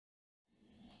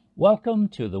Welcome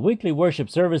to the weekly worship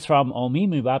service from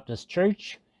Omemee Baptist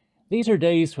Church. These are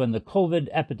days when the COVID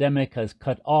epidemic has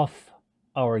cut off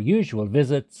our usual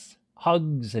visits,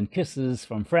 hugs and kisses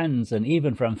from friends and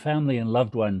even from family and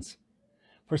loved ones.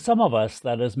 For some of us,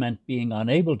 that has meant being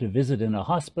unable to visit in a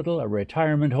hospital, a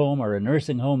retirement home, or a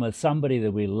nursing home with somebody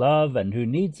that we love and who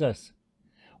needs us,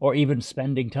 or even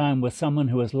spending time with someone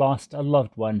who has lost a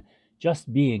loved one,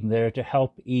 just being there to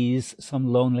help ease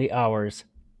some lonely hours.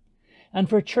 And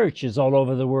for churches all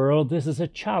over the world, this is a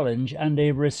challenge and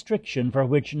a restriction for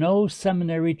which no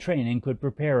seminary training could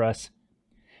prepare us.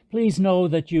 Please know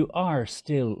that you are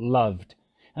still loved,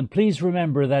 and please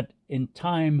remember that in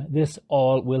time this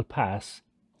all will pass.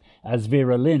 As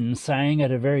Vera Lynn sang at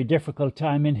a very difficult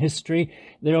time in history,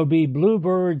 there'll be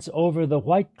bluebirds over the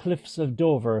white cliffs of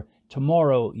Dover.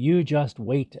 Tomorrow you just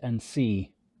wait and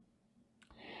see.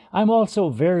 I'm also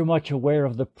very much aware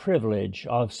of the privilege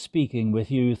of speaking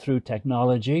with you through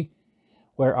technology,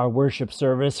 where our worship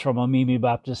service from Omemee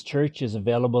Baptist Church is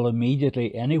available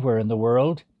immediately anywhere in the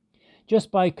world.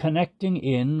 Just by connecting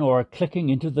in or clicking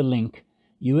into the link,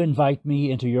 you invite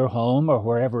me into your home or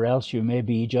wherever else you may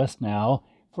be just now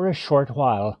for a short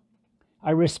while.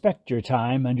 I respect your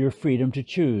time and your freedom to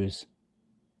choose.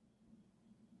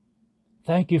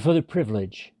 Thank you for the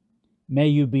privilege. May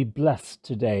you be blessed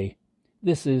today.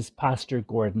 This is Pastor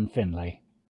Gordon Finlay.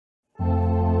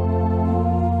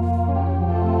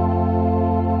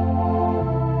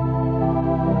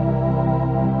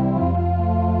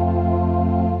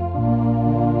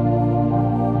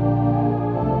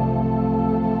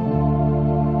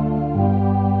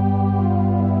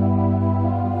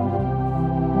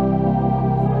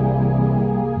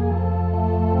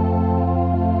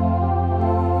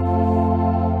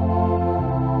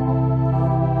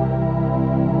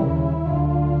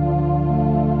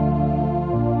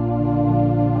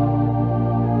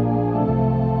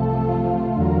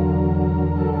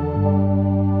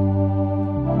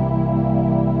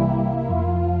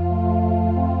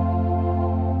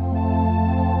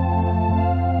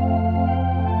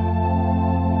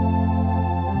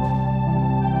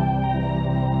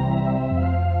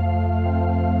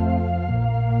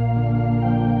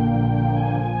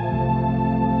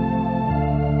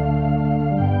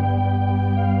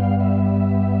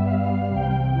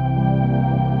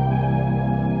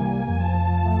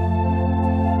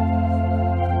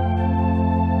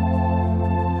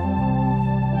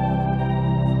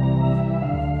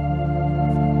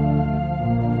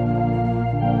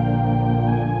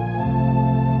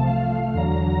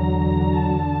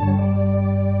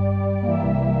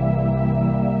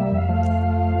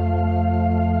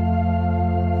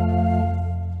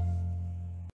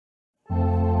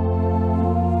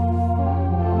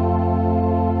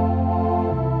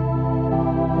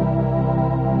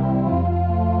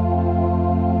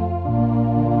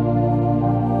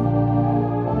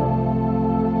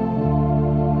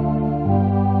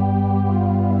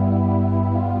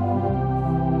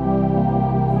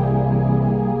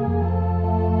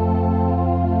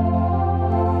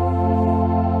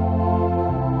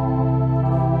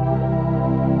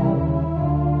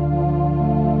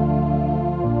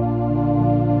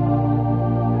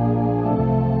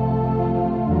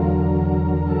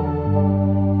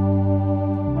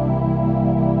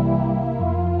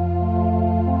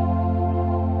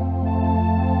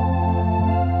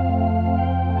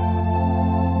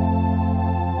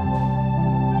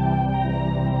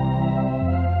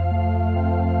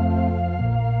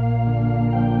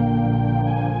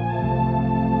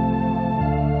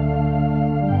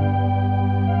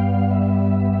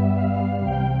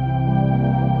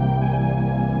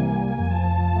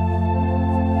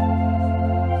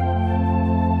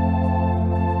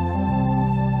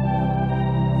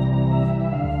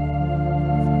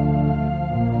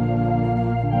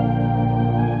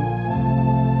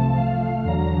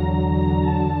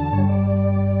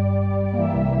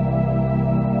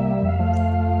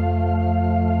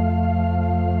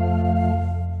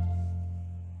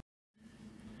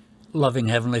 Loving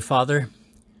Heavenly Father,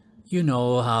 you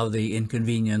know how the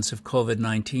inconvenience of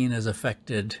COVID-19 has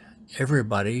affected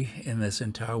everybody in this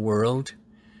entire world.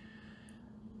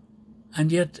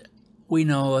 And yet we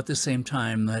know at the same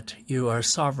time that you are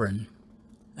sovereign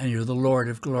and you're the Lord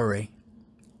of glory.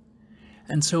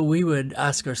 And so we would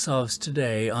ask ourselves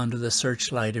today, under the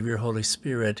searchlight of your Holy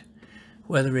Spirit,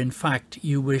 whether in fact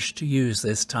you wish to use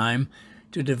this time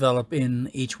to develop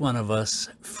in each one of us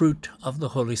fruit of the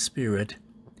Holy Spirit.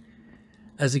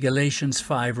 As Galatians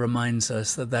 5 reminds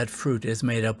us that that fruit is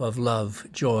made up of love,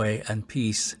 joy, and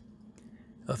peace,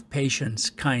 of patience,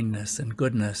 kindness, and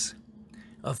goodness,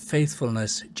 of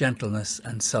faithfulness, gentleness,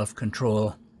 and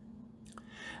self-control.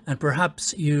 And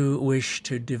perhaps you wish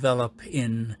to develop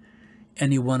in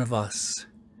any one of us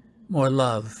more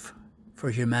love for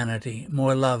humanity,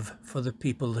 more love for the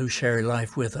people who share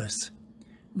life with us,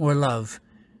 more love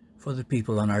for the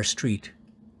people on our street,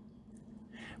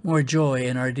 more joy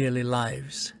in our daily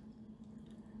lives,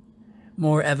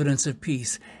 more evidence of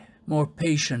peace, more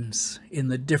patience in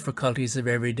the difficulties of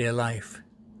everyday life,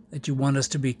 that you want us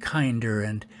to be kinder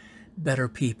and better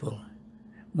people,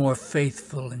 more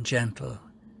faithful and gentle,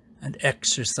 and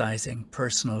exercising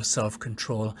personal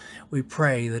self-control. We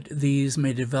pray that these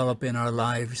may develop in our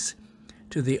lives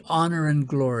to the honor and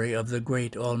glory of the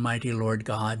great Almighty Lord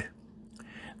God.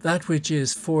 That which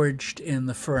is forged in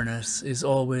the furnace is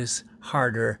always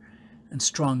harder and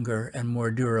stronger and more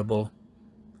durable.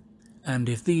 And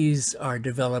if these are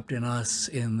developed in us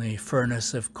in the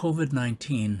furnace of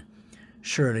COVID-19,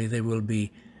 surely they will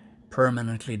be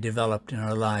permanently developed in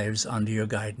our lives under your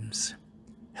guidance.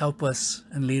 Help us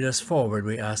and lead us forward,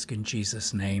 we ask in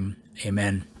Jesus' name.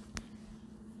 Amen.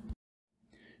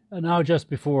 And now, just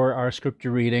before our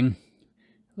scripture reading,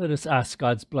 let us ask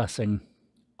God's blessing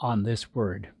on this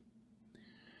word.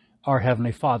 Our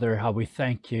Heavenly Father, how we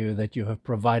thank you that you have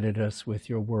provided us with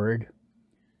your word.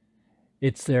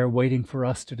 It's there waiting for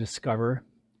us to discover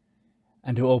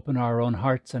and to open our own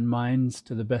hearts and minds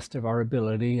to the best of our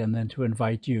ability, and then to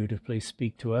invite you to please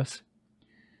speak to us.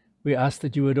 We ask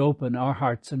that you would open our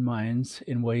hearts and minds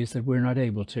in ways that we're not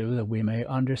able to, that we may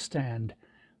understand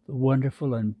the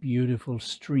wonderful and beautiful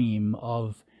stream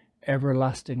of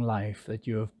everlasting life that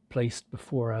you have placed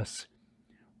before us,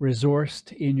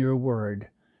 resourced in your word,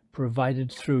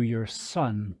 provided through your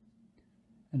Son,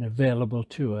 and available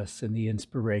to us in the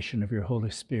inspiration of your Holy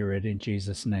Spirit. In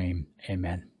Jesus' name,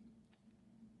 amen.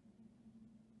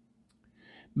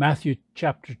 Matthew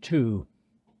chapter 2.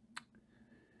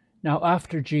 Now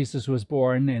after Jesus was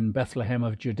born in Bethlehem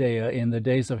of Judea in the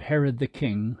days of Herod the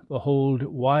king, behold,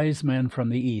 wise men from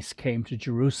the east came to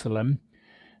Jerusalem,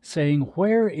 saying,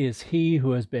 Where is he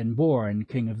who has been born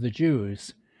King of the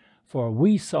Jews? For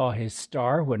we saw his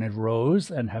star when it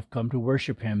rose, and have come to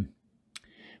worship him.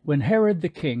 When Herod the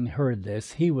king heard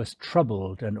this, he was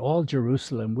troubled, and all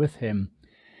Jerusalem with him.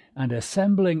 And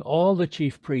assembling all the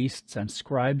chief priests and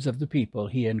scribes of the people,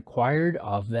 he inquired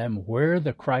of them where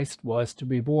the Christ was to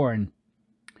be born.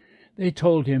 They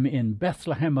told him, In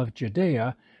Bethlehem of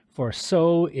Judea, for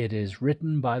so it is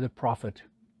written by the prophet.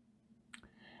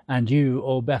 And you,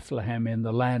 O Bethlehem, in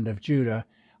the land of Judah,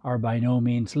 are by no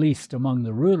means least among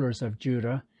the rulers of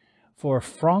Judah, for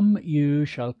from you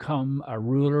shall come a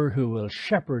ruler who will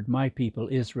shepherd my people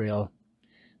Israel.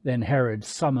 Then Herod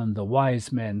summoned the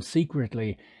wise men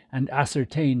secretly, and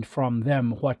ascertained from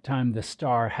them what time the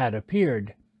star had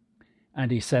appeared. And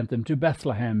he sent them to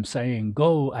Bethlehem, saying,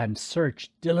 Go and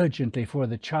search diligently for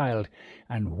the child,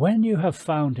 and when you have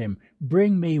found him,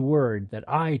 bring me word, that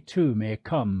I too may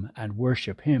come and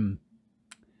worship him.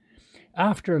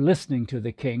 After listening to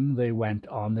the king, they went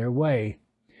on their way.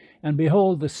 And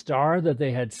behold, the star that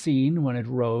they had seen when it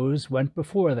rose went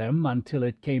before them until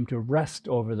it came to rest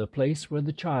over the place where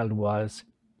the child was.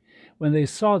 When they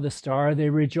saw the star, they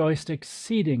rejoiced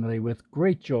exceedingly with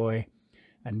great joy.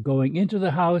 And going into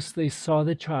the house, they saw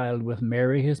the child with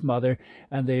Mary his mother,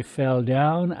 and they fell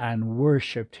down and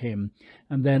worshipped him.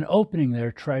 And then opening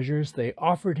their treasures, they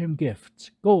offered him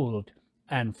gifts, gold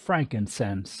and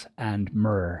frankincense and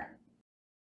myrrh.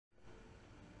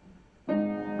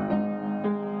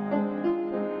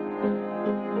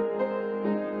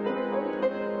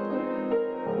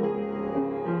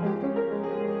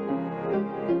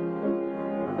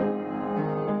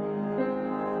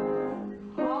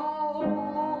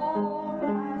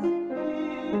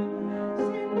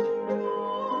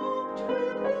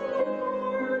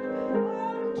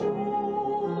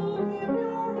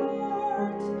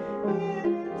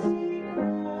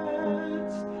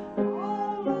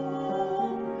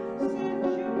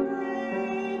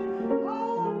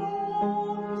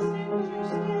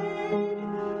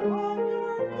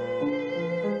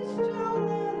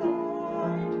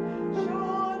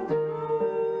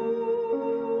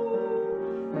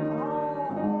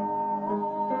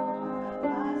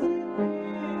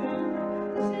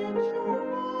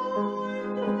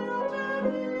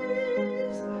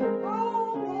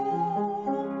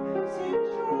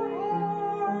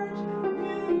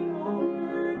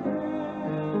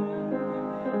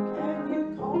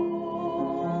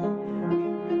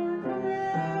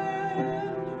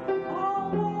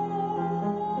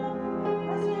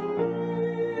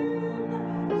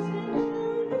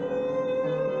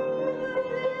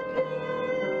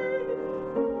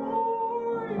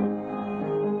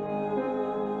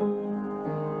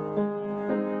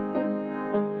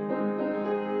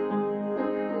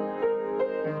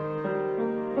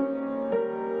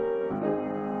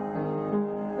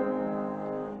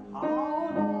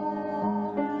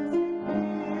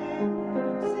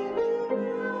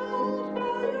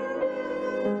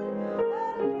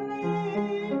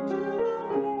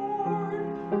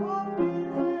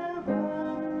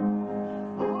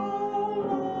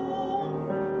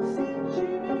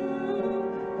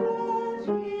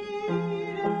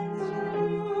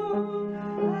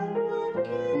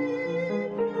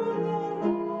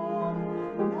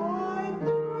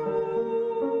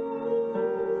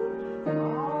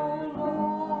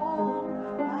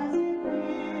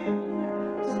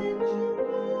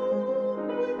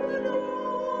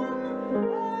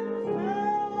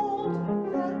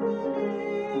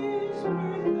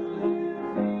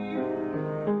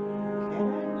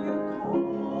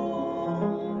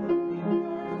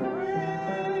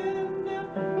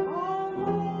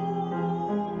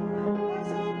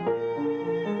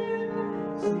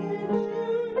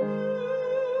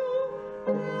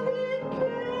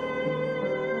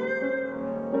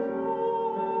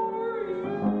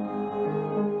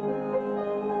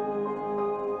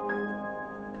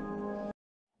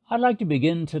 I'd like to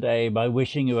begin today by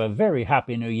wishing you a very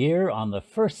happy new year on the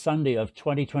first Sunday of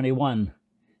 2021.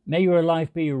 May your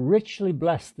life be richly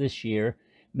blessed this year.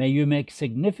 May you make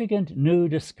significant new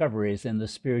discoveries in the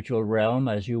spiritual realm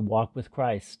as you walk with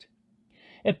Christ.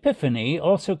 Epiphany,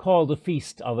 also called the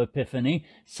Feast of Epiphany,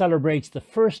 celebrates the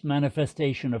first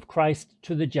manifestation of Christ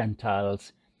to the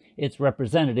Gentiles. It's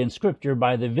represented in Scripture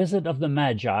by the visit of the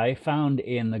Magi found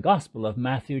in the Gospel of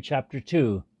Matthew chapter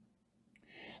 2.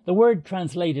 The word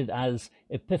translated as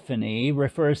Epiphany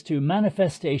refers to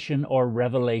manifestation or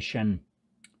revelation.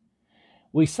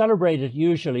 We celebrate it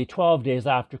usually 12 days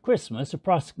after Christmas,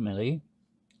 approximately.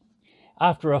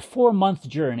 After a 4-month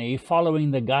journey following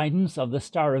the guidance of the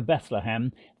Star of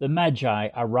Bethlehem, the Magi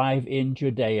arrive in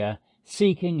Judea,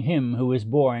 seeking him who is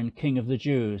born King of the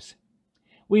Jews.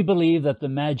 We believe that the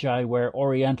Magi were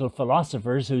Oriental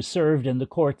philosophers who served in the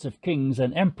courts of kings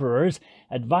and emperors,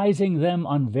 advising them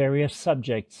on various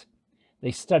subjects.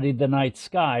 They studied the night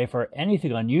sky for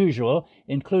anything unusual,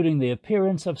 including the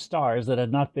appearance of stars that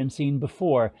had not been seen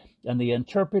before, and they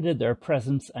interpreted their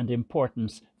presence and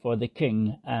importance for the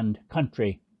king and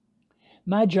country.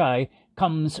 Magi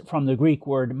comes from the Greek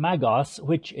word magos,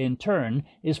 which in turn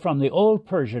is from the Old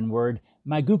Persian word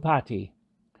magupati.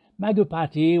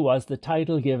 Magupati was the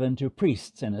title given to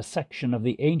priests in a section of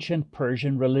the ancient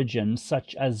Persian religions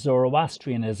such as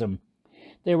Zoroastrianism.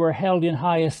 They were held in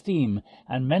high esteem,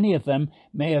 and many of them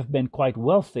may have been quite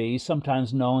wealthy,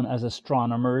 sometimes known as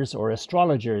astronomers or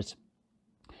astrologers.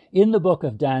 In the book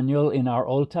of Daniel in our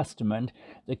Old Testament,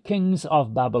 the kings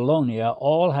of Babylonia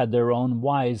all had their own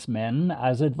wise men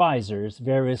as advisors,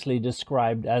 variously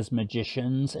described as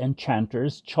magicians,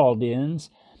 enchanters,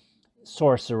 Chaldeans,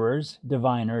 sorcerers,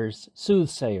 diviners,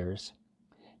 soothsayers.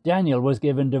 Daniel was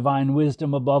given divine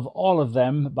wisdom above all of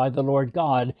them by the Lord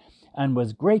God, and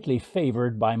was greatly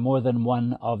favored by more than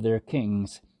one of their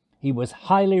kings. He was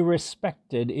highly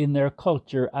respected in their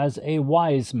culture as a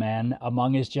wise man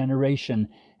among his generation,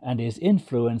 and his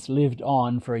influence lived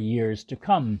on for years to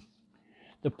come.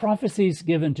 The prophecies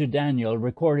given to Daniel,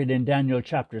 recorded in Daniel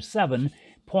chapter 7,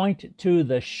 point to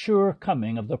the sure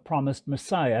coming of the promised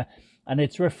Messiah, and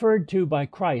it's referred to by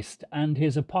Christ and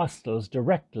his apostles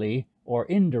directly or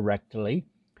indirectly.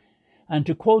 And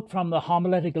to quote from the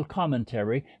homiletical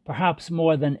commentary, perhaps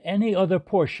more than any other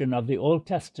portion of the Old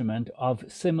Testament of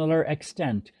similar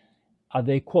extent, are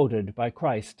they quoted by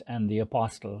Christ and the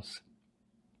apostles.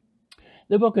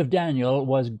 The book of Daniel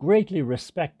was greatly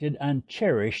respected and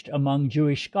cherished among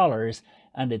Jewish scholars,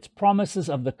 and its promises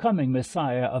of the coming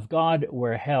Messiah of God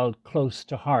were held close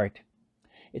to heart.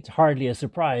 It's hardly a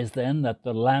surprise, then, that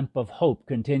the lamp of hope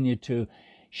continued to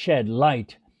shed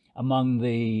light among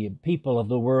the people of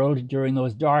the world during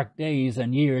those dark days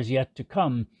and years yet to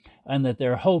come, and that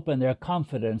their hope and their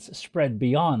confidence spread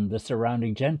beyond the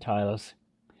surrounding Gentiles.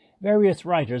 Various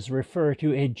writers refer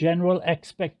to a general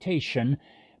expectation,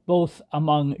 both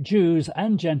among Jews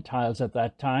and Gentiles at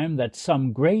that time, that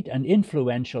some great and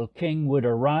influential king would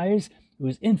arise,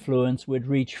 whose influence would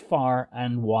reach far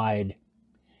and wide.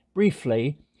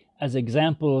 Briefly, as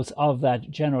examples of that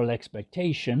general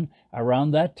expectation,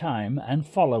 around that time and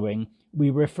following, we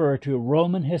refer to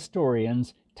Roman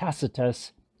historians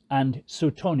Tacitus and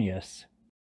Suetonius.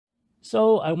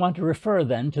 So I want to refer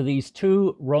then to these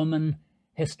two Roman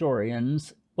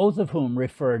historians, both of whom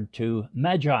referred to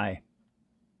Magi.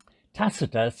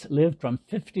 Tacitus lived from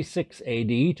 56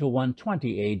 AD to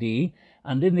 120 AD,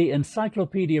 and in the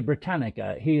Encyclopedia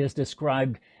Britannica he is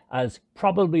described as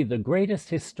probably the greatest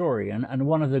historian and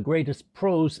one of the greatest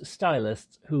prose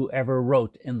stylists who ever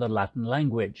wrote in the Latin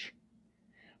language.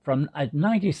 From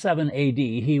 97 AD,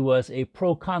 he was a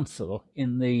proconsul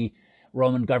in the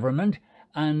Roman government,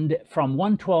 and from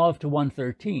 112 to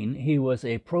 113, he was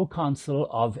a proconsul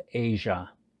of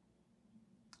Asia.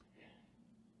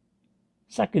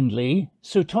 Secondly,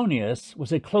 Suetonius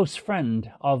was a close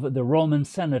friend of the Roman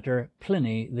senator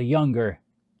Pliny the Younger.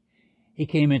 He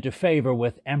came into favor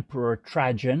with Emperor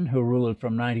Trajan, who ruled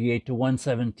from 98 to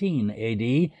 117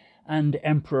 AD, and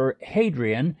Emperor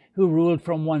Hadrian, who ruled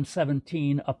from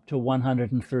 117 up to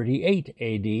 138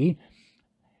 AD.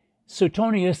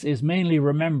 Suetonius is mainly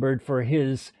remembered for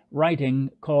his writing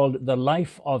called The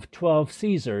Life of 12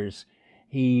 Caesars.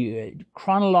 He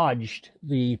chronologized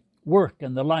the work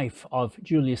and the life of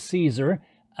Julius Caesar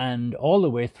and all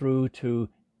the way through to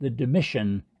the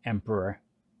Domitian emperor.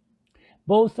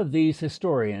 Both of these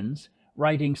historians,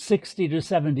 writing 60 to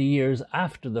 70 years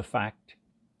after the fact,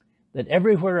 that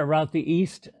everywhere around the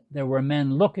East there were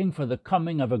men looking for the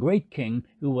coming of a great king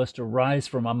who was to rise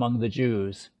from among the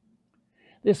Jews.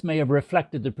 This may have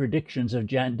reflected the predictions of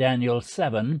Daniel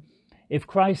 7, If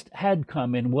Christ had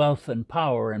come in wealth and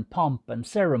power and pomp and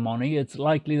ceremony, it's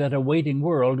likely that a waiting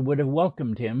world would have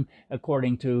welcomed him,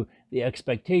 according to the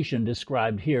expectation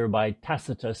described here by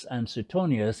Tacitus and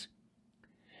Suetonius.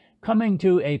 Coming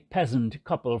to a peasant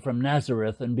couple from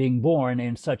Nazareth and being born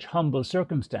in such humble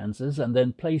circumstances and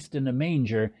then placed in a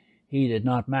manger, he did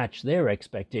not match their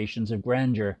expectations of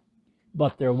grandeur.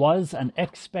 But there was an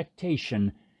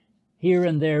expectation here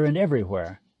and there and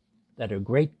everywhere that a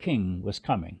great king was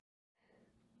coming.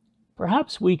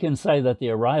 Perhaps we can say that the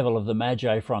arrival of the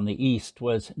Magi from the East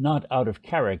was not out of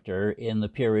character in the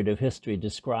period of history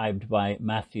described by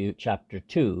Matthew chapter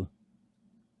 2.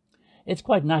 It's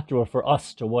quite natural for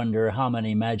us to wonder how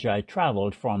many Magi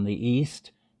traveled from the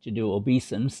East to do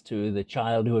obeisance to the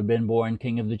child who had been born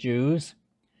King of the Jews.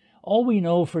 All we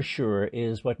know for sure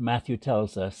is what Matthew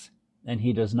tells us, and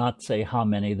he does not say how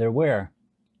many there were.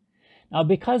 Now,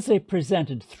 because they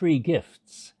presented 3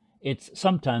 gifts, it's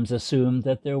sometimes assumed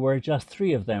that there were just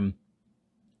 3 of them.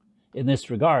 In this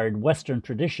regard, Western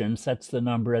tradition sets the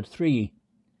number at 3,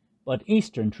 but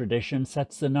Eastern tradition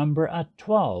sets the number at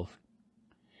 12.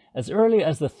 As early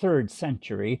as the 3rd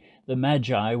century, the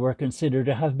Magi were considered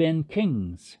to have been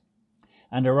kings,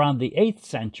 and around the 8th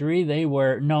century they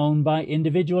were known by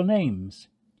individual names: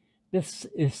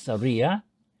 Bithsaria,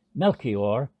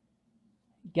 Melchior,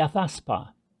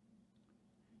 Gathaspa.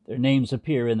 Their names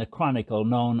appear in the chronicle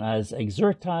known as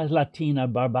Exurta Latina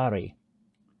Barbari.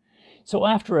 So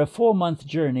after a 4-month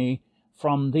journey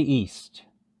from the east,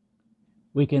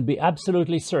 we can be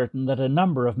absolutely certain that a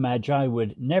number of Magi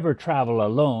would never travel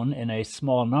alone in a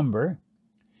small number.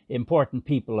 Important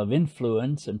people of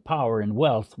influence and power and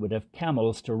wealth would have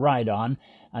camels to ride on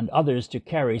and others to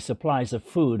carry supplies of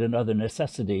food and other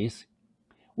necessities.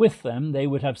 With them, they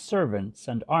would have servants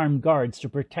and armed guards to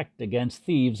protect against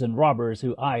thieves and robbers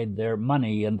who eyed their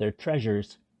money and their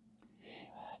treasures.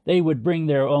 They would bring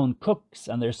their own cooks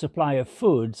and their supply of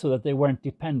food so that they weren't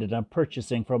dependent on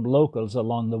purchasing from locals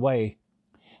along the way.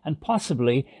 And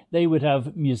possibly they would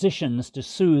have musicians to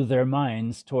soothe their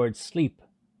minds towards sleep,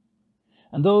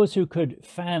 and those who could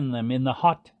fan them in the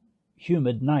hot,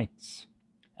 humid nights.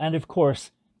 And of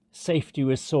course, safety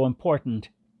was so important,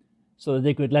 so that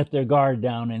they could let their guard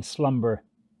down in slumber.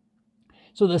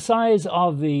 So the size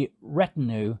of the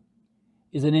retinue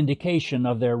is an indication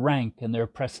of their rank and their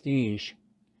prestige.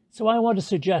 So I want to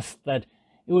suggest that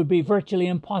it would be virtually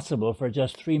impossible for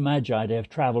just 3 Magi to have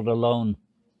traveled alone.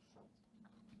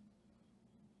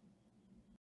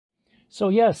 So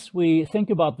yes, we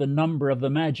think about the number of the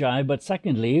Magi, but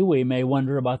secondly, we may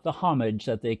wonder about the homage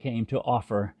that they came to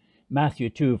offer. Matthew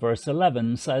 2 verse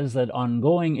 11 says that on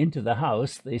going into the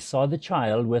house, they saw the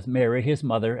child with Mary his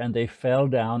mother, and they fell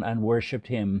down and worshipped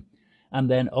him.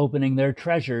 And then opening their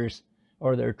treasures,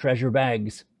 or their treasure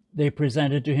bags, they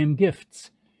presented to him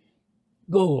gifts,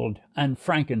 gold and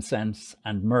frankincense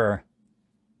and myrrh.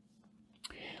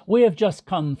 We have just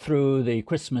come through the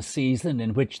Christmas season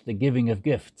in which the giving of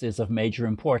gifts is of major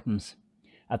importance.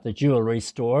 At the jewelry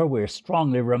store, we're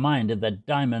strongly reminded that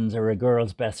diamonds are a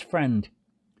girl's best friend.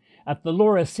 At the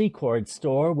Laura Secord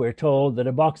store, we're told that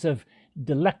a box of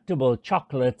delectable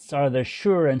chocolates are the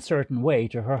sure and certain way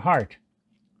to her heart.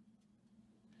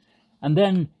 And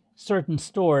then certain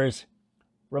stores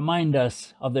remind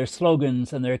us of their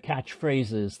slogans and their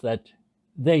catchphrases, that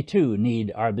they too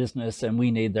need our business and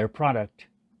we need their product.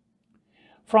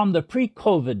 From the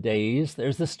pre-COVID days,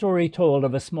 there's the story told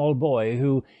of a small boy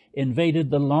who invaded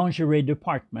the lingerie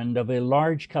department of a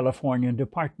large Californian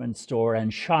department store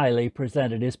and shyly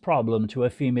presented his problem to a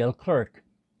female clerk.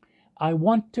 "I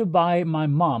want to buy my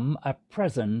mom a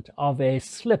present of a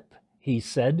slip," he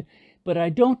said, "but I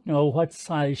don't know what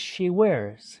size she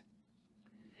wears."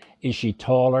 "Is she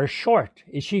tall or short?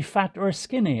 Is she fat or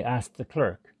skinny?" asked the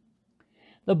clerk.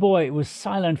 The boy was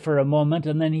silent for a moment,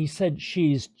 and then he said,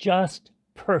 "She's just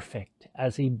perfect,"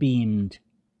 as he beamed.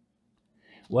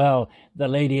 Well, the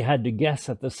lady had to guess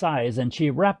at the size, and she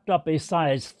wrapped up a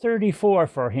size 34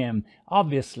 for him.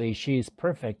 Obviously, she's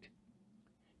perfect.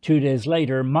 2 days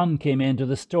later, Mum came into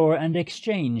the store and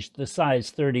exchanged the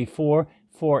size 34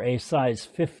 for a size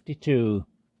 52.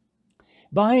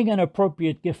 Buying an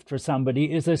appropriate gift for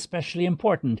somebody is especially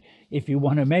important if you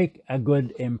want to make a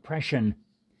good impression,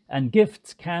 and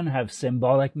gifts can have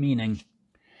symbolic meaning.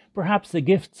 Perhaps the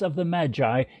gifts of the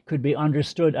Magi could be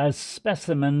understood as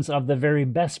specimens of the very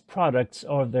best products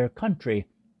of their country,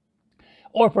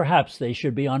 or perhaps they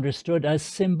should be understood as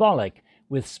symbolic,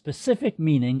 with specific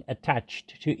meaning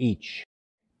attached to each.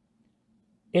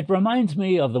 It reminds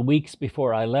me of the weeks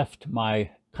before I left my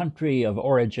country of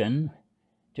origin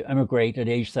to emigrate at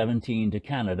age 17 to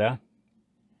Canada.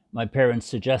 My parents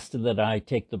suggested that I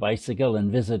take the bicycle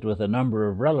and visit with a number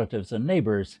of relatives and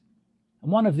neighbors.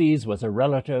 And one of these was a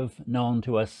relative known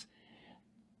to us,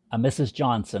 a Mrs.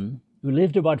 Johnson, who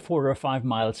lived about 4 or 5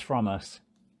 miles from us.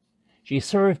 She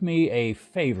served me a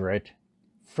favorite,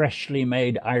 freshly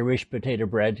made Irish potato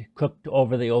bread cooked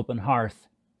over the open hearth.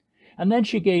 And then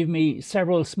she gave me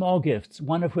several small gifts,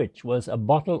 one of which was a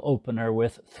bottle opener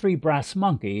with 3 brass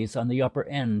monkeys on the upper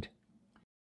end.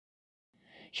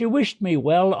 She wished me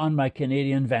well on my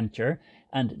Canadian venture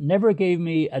and never gave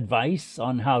me advice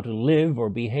on how to live or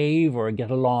behave or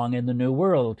get along in the New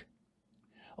World.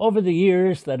 Over the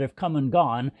years that have come and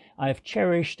gone, I have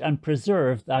cherished and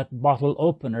preserved that bottle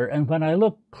opener, and when I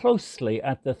look closely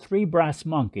at the 3 brass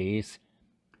monkeys,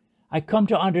 I come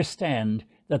to understand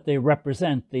that they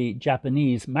represent the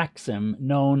Japanese maxim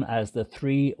known as the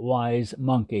 3 wise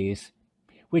monkeys,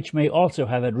 which may also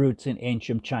have had roots in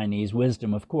ancient Chinese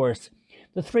wisdom, of course.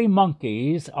 The 3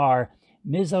 monkeys are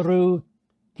Mizaru,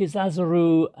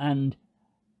 Kizazaru, and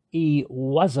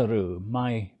Iwazaru.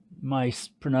 My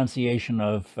pronunciation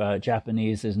of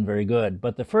Japanese isn't very good,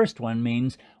 but the first one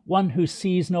means one who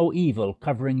sees no evil,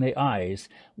 covering the eyes,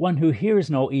 one who hears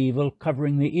no evil,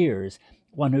 covering the ears,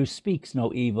 one who speaks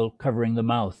no evil, covering the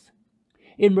mouth.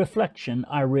 In reflection,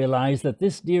 I realized that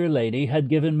this dear lady had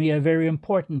given me a very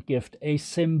important gift, a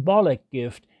symbolic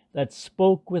gift that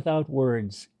spoke without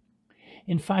words.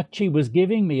 In fact, she was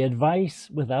giving me advice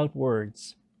without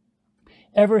words.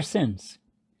 Ever since,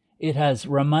 it has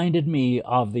reminded me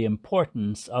of the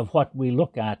importance of what we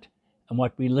look at and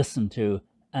what we listen to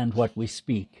and what we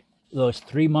speak. Those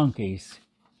 3 monkeys.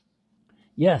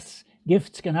 Yes,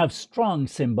 gifts can have strong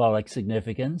symbolic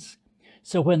significance.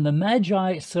 So when the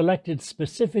Magi selected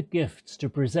specific gifts to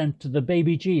present to the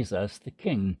baby Jesus, the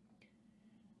King,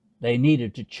 they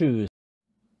needed to choose.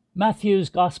 Matthew's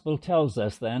Gospel tells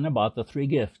us then about the 3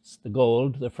 gifts, the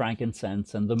gold, the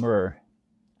frankincense, and the myrrh.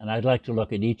 And I'd like to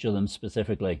look at each of them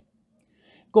specifically.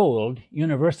 Gold,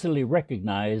 universally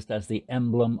recognized as the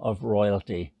emblem of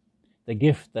royalty, the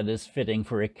gift that is fitting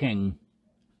for a king.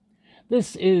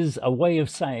 This is a way of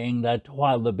saying that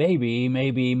while the baby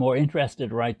may be more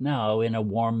interested right now in a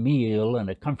warm meal and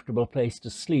a comfortable place to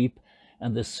sleep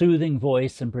and the soothing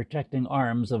voice and protecting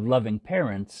arms of loving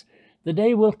parents, the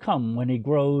day will come when he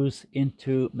grows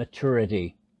into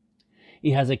maturity.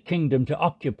 He has a kingdom to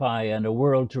occupy and a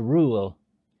world to rule.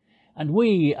 And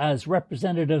we, as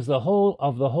representatives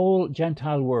of the whole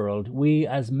Gentile world, we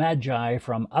as Magi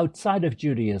from outside of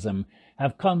Judaism,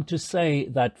 have come to say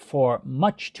that for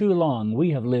much too long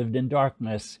we have lived in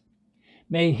darkness.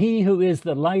 May he who is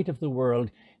the light of the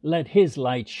world, let his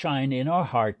light shine in our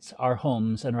hearts, our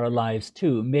homes, and our lives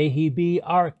too. May he be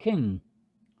our King.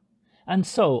 And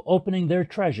so, opening their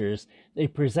treasures, they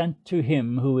present to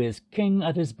him who is king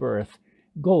at his birth,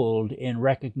 gold in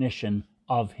recognition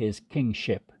of his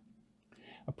kingship.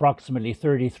 Approximately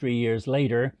 33 years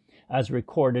later, as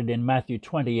recorded in Matthew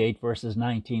 28, verses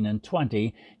 19 and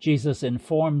 20, Jesus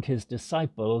informed his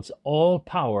disciples, "All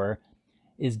power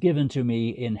is given to me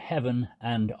in heaven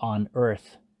and on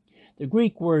earth." The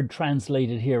Greek word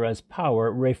translated here as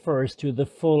power refers to the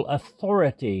full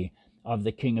authority of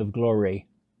the King of Glory.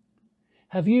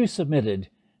 Have you submitted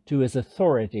to his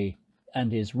authority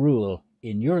and his rule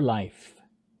in your life?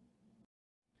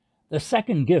 The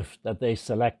second gift that they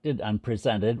selected and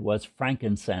presented was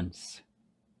frankincense.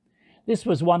 This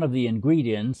was one of the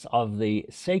ingredients of the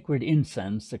sacred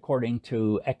incense according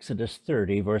to Exodus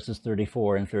 30, verses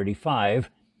 34 and 35,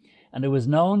 and it was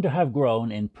known to have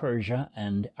grown in Persia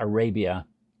and Arabia.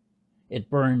 It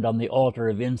burned on the altar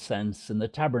of incense in the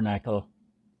tabernacle.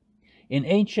 In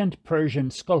ancient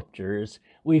Persian sculptures,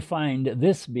 we find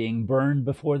this being burned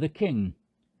before the king.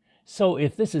 So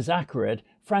if this is accurate,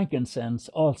 frankincense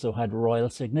also had royal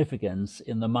significance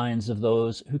in the minds of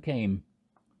those who came.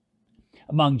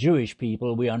 Among Jewish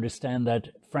people, we understand that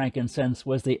frankincense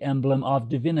was the emblem of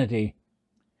divinity.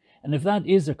 And if that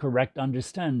is a correct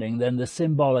understanding, then the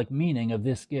symbolic meaning of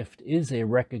this gift is a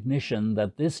recognition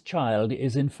that this child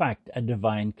is in fact a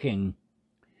divine king.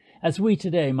 As we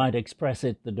today might express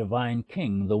it, the divine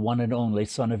king, the one and only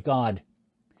Son of God.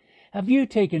 Have you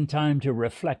taken time to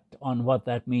reflect on what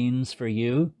that means for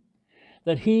you?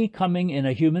 That he coming in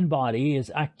a human body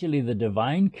is actually the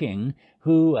divine king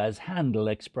who, as Handel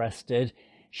expressed it,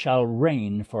 shall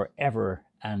reign forever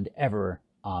and ever.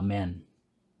 Amen.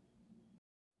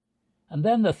 And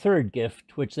then the third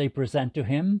gift which they present to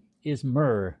him is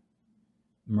myrrh.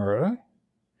 Myrrh?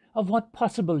 Of what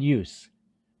possible use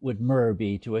would myrrh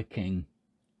be to a king?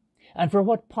 And for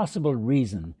what possible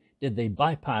reason did they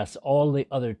bypass all the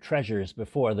other treasures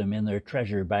before them in their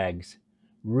treasure bags?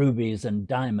 rubies and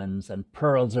diamonds and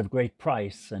pearls of great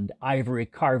price and ivory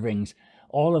carvings,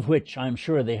 all of which I am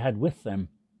sure they had with them.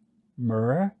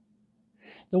 Myrrh?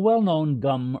 The well-known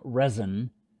gum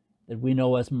resin that we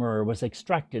know as myrrh was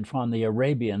extracted from the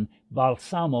Arabian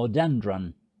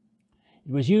balsamodendron.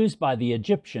 It was used by the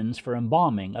Egyptians for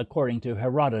embalming, according to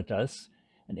Herodotus,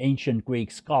 an ancient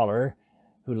Greek scholar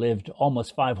who lived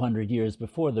almost 500 years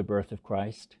before the birth of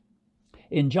Christ.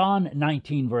 In John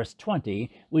 19, verse 20,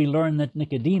 we learn that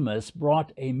Nicodemus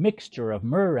brought a mixture of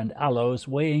myrrh and aloes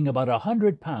weighing about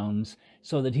 100 pounds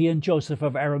so that he and Joseph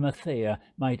of Arimathea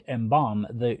might embalm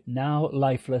the now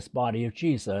lifeless body of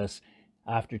Jesus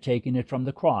after taking it from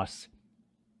the cross.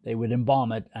 They would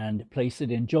embalm it and place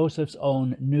it in Joseph's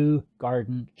own new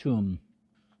garden tomb.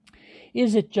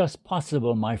 Is it just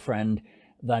possible, my friend,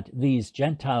 that these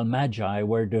Gentile magi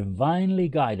were divinely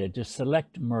guided to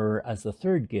select myrrh as the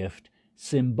third gift,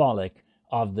 symbolic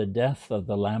of the death of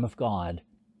the Lamb of God,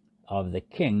 of the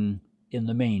King in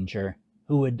the manger,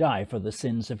 who would die for the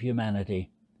sins of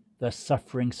humanity, the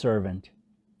suffering servant?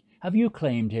 Have you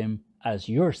claimed him as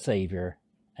your Savior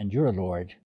and your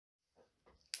Lord?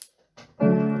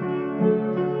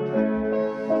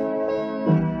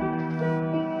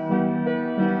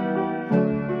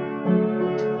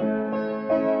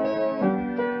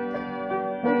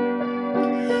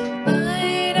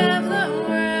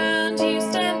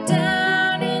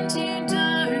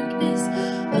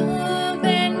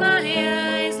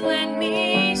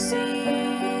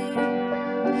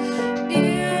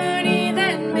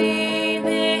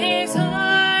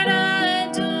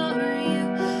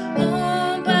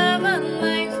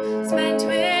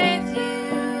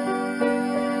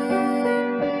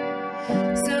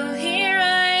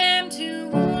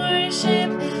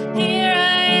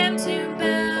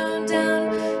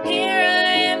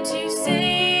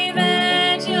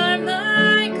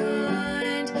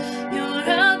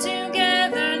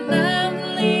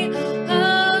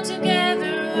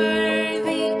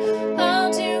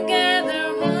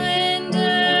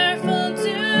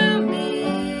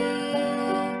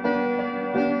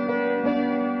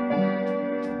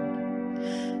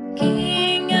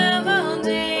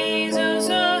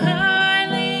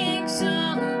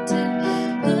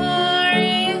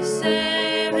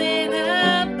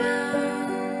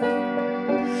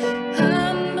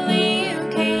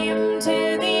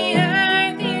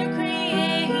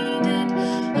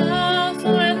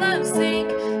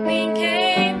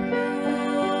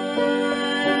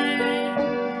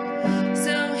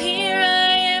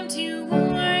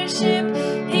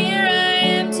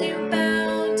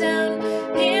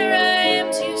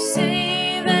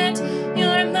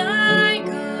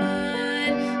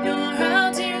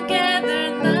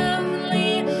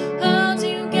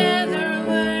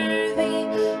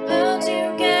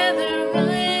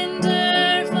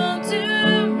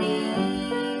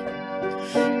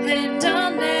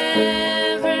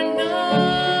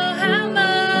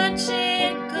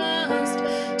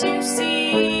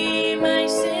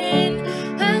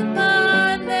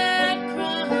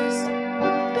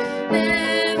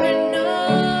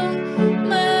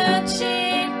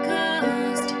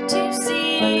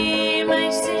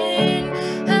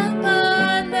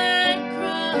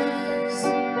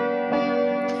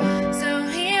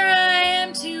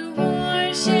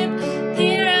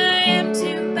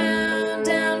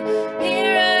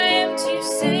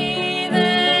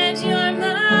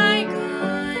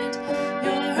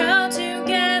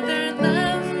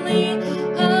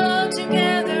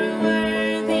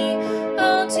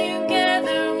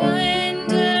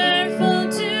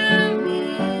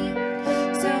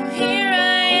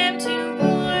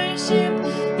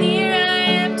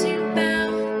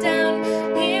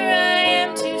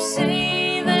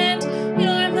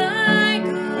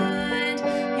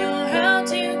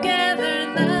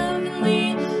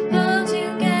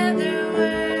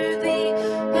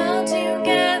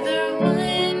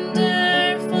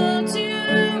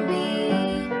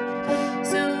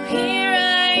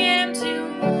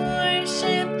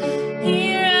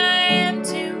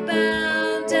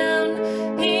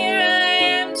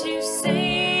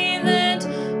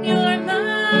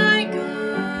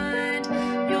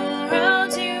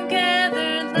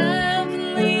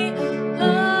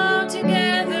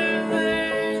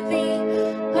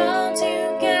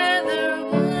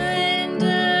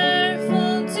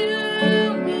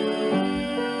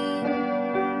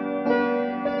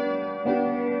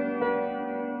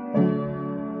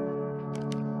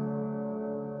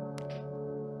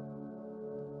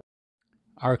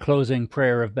 Our closing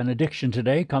prayer of benediction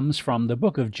today comes from the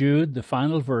book of Jude, the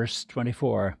final verse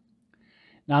 24.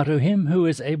 Now to him who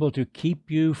is able to keep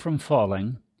you from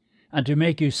falling, and to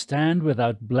make you stand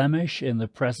without blemish in the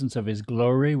presence of his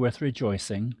glory with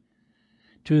rejoicing.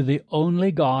 To the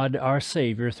only God, our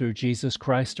Savior, through Jesus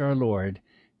Christ our Lord,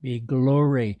 be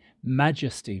glory,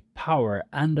 majesty, power,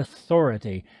 and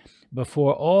authority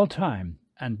before all time,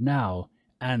 and now,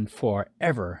 and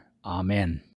forever.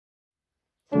 Amen.